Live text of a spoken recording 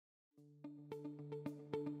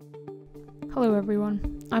Hello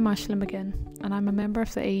everyone, I'm Aisling McGinn and I'm a member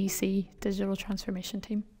of the AEC Digital Transformation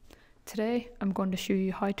team. Today I'm going to show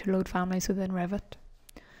you how to load families within Revit.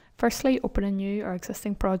 Firstly, open a new or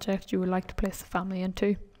existing project you would like to place the family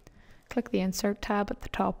into. Click the Insert tab at the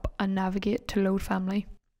top and navigate to Load Family.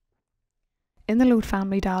 In the Load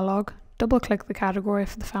Family dialog, double-click the category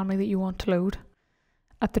of the family that you want to load.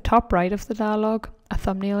 At the top right of the dialog, a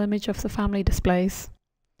thumbnail image of the family displays.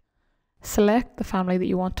 Select the family that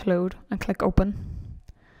you want to load and click Open.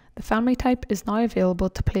 The family type is now available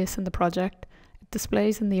to place in the project. It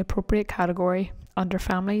displays in the appropriate category under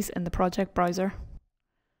Families in the project browser.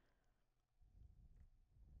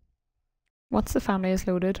 Once the family is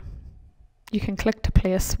loaded, you can click to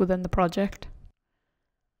place within the project.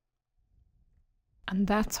 And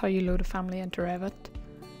that's how you load a family into Revit.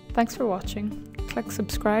 Thanks for watching. Click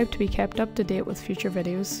subscribe to be kept up to date with future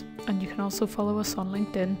videos, and you can also follow us on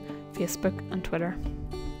LinkedIn, Facebook and Twitter.